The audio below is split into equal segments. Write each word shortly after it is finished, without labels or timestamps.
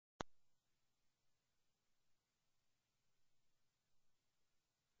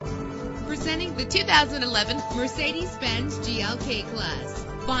Introducing the 2011 Mercedes-Benz GLK-Class.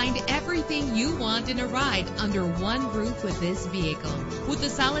 Find everything you want in a ride under one roof with this vehicle. With a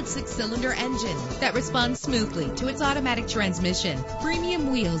solid 6-cylinder engine that responds smoothly to its automatic transmission,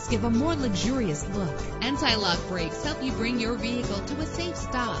 premium wheels give a more luxurious look. Anti-lock brakes help you bring your vehicle to a safe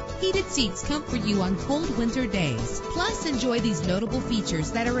stop. Heated seats comfort you on cold winter days. Plus, enjoy these notable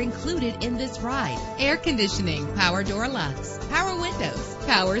features that are included in this ride: air conditioning, power door locks, power windows,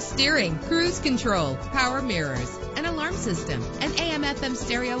 power steering, cruise control, power mirrors, an alarm system, an AM/FM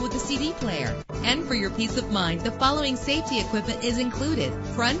stereo with a CD player. And for your peace of mind, the following safety equipment is included: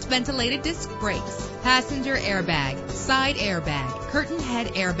 front ventilated disc brakes, passenger airbag, side airbag, curtain head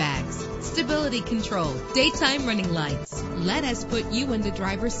airbags, stability control, daytime running lights. Let us put you in the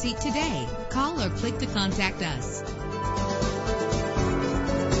driver's seat today. Call or click to contact us.